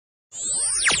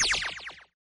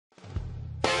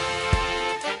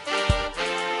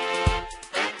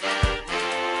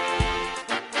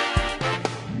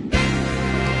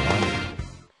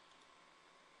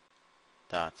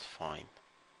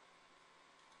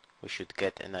we should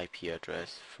get an IP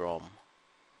address from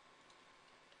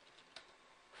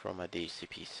a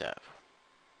DHCP server.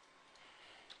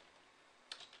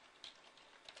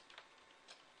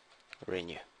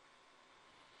 Renew.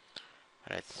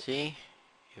 Let's see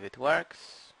if it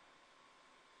works.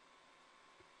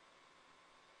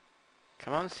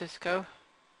 Come on, Cisco.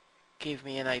 Give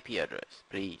me an IP address,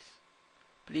 please.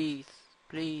 Please,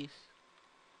 please.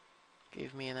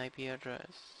 Give me an IP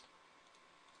address.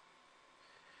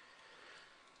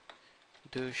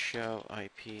 Do show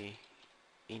IP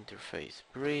interface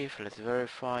brief. Let's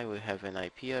verify we have an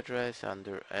IP address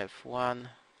under F1.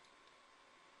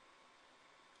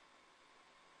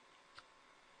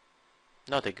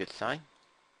 Not a good sign.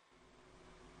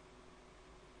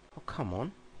 Oh, come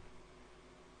on.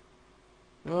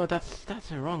 Oh,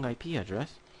 that's a wrong IP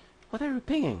address. What are you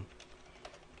pinging?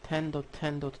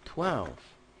 10.10.12.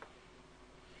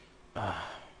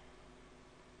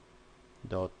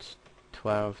 Dot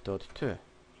 12.2.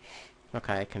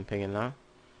 Okay, I can ping it now.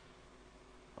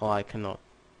 Oh, I cannot.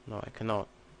 No, I cannot.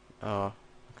 Oh,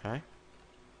 okay.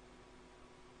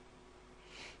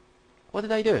 What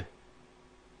did I do?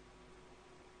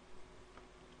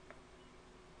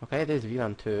 Okay, there's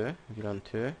VLAN 2. VLAN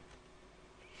 2.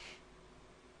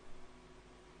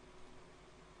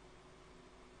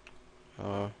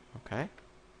 Oh, okay.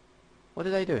 What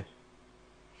did I do?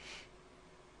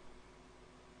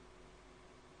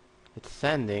 It's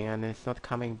sending and it's not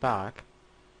coming back.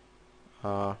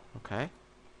 Okay.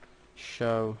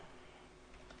 Show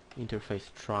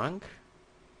interface trunk.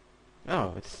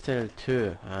 Oh, it's still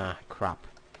 2. Ah, crap.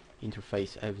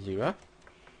 Interface F0.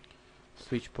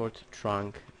 Switch port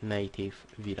trunk native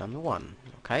VLAN 1.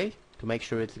 Okay, to make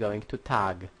sure it's going to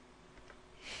tag.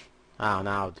 Ah,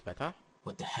 now it's better.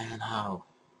 What the hell now?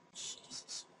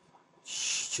 Jesus.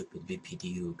 Stupid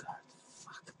BPDU guard.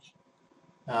 Fuck me.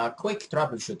 Quick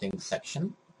troubleshooting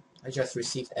section. I just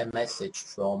received a message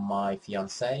from my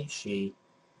fiancée. She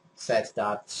said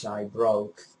that I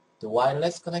broke the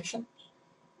wireless connection.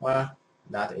 Well,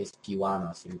 that is P1,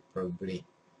 as you probably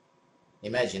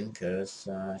imagine, because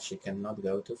she cannot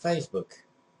go to Facebook.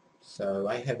 So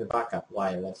I have a backup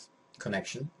wireless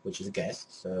connection, which is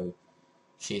guest, so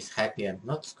she's happy and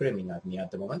not screaming at me at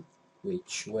the moment,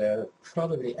 which will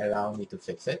probably allow me to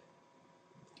fix it.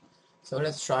 So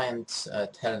let's try and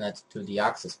telnet to the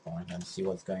access point and see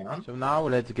what's going on. So now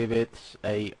let's give it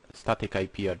a static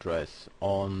IP address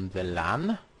on the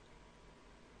LAN.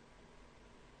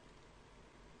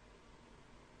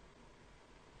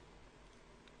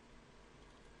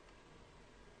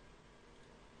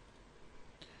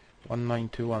 One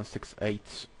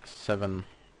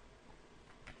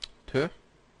 192.168.7.2.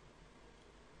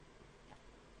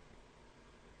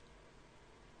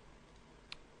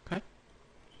 Okay.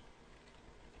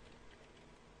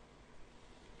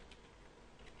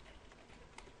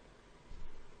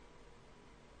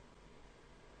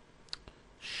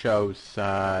 Shows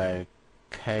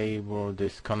cable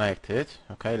disconnected.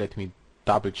 Okay, let me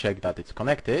double check that it's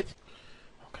connected.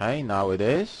 Okay, now it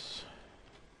is.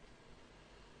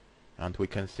 And we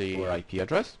can see our IP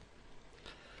address.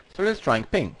 So let's try and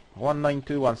ping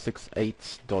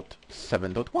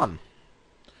 192.168.7.1.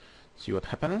 See what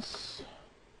happens.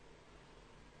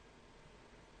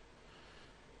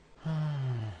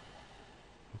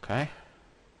 Okay.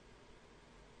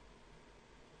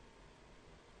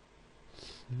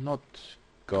 It's not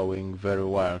going very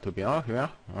well, to be honest. Yeah.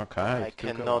 Okay. I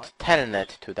cannot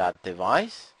telnet to that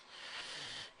device.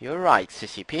 You're right,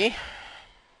 CCP.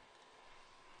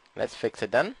 Let's fix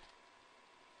it then.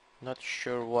 Not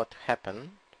sure what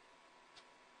happened.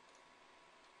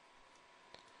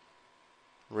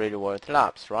 Real World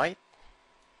Labs, right?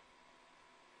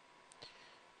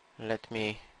 Let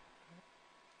me...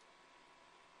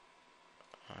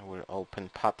 I will open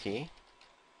PuTTY.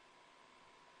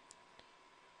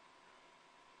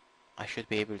 I should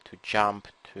be able to jump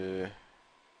to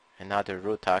another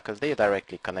router because they are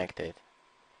directly connected.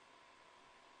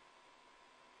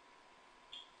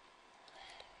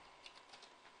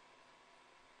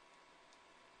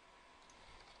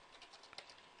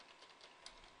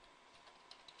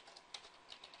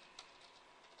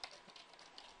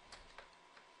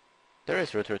 There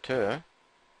is router 2.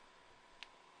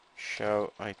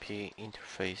 Show IP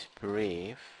interface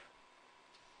brief.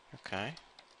 Okay.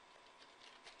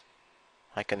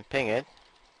 I can ping it.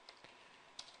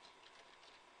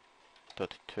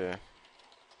 .2.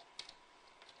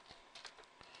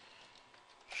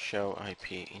 Show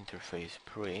IP interface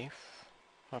brief.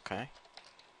 Okay.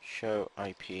 Show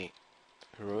IP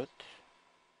root.